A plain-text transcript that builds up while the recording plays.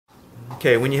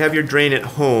Okay, when you have your drain at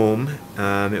home,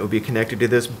 it will be connected to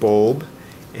this bulb,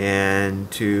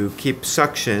 and to keep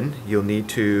suction you'll need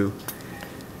to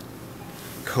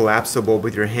collapse the bulb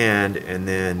with your hand and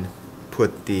then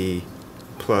put the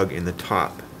plug in the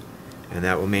top, and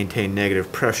that will maintain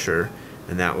negative pressure,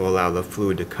 and that will allow the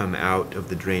fluid to come out of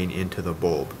the drain into the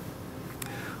bulb.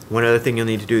 One other thing you'll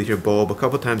need to do with your bulb a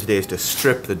couple times a day is to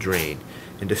strip the drain.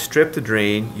 And to strip the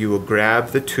drain, you will grab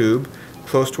the tube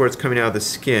close to where it's coming out of the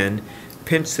skin,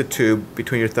 pinch the tube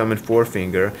between your thumb and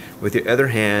forefinger. With your other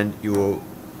hand, you will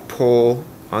pull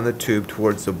on the tube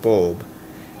towards the bulb,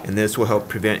 and this will help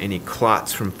prevent any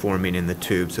clots from forming in the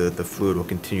tube so that the fluid will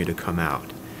continue to come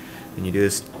out. And you do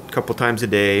this a couple times a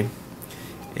day,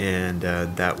 and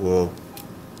that will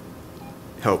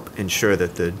help ensure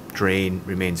that the drain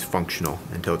remains functional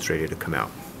until it's ready to come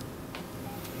out.